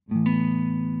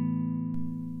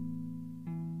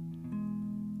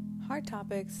dark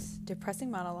topics, depressing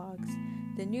monologues,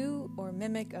 the new or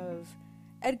mimic of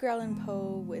Edgar Allan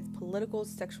Poe with political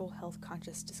sexual health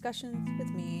conscious discussions with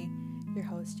me, your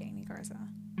host, Janie Garza.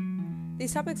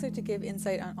 These topics are to give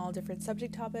insight on all different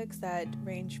subject topics that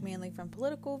range mainly from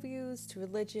political views to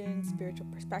religion, spiritual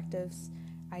perspectives,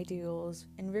 ideals,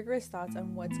 and rigorous thoughts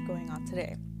on what's going on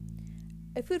today.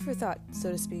 A food for thought,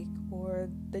 so to speak, or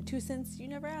the 2 cents you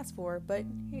never asked for, but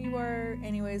here you are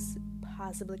anyways,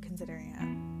 possibly considering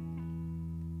it.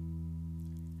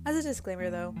 As a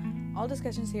disclaimer though, all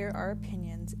discussions here are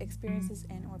opinions, experiences,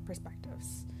 and or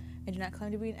perspectives. I do not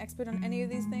claim to be an expert on any of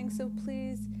these things, so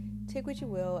please take what you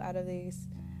will out of these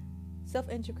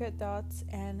self-intricate thoughts,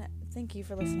 and thank you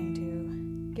for listening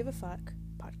to Give a Fuck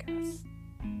podcast.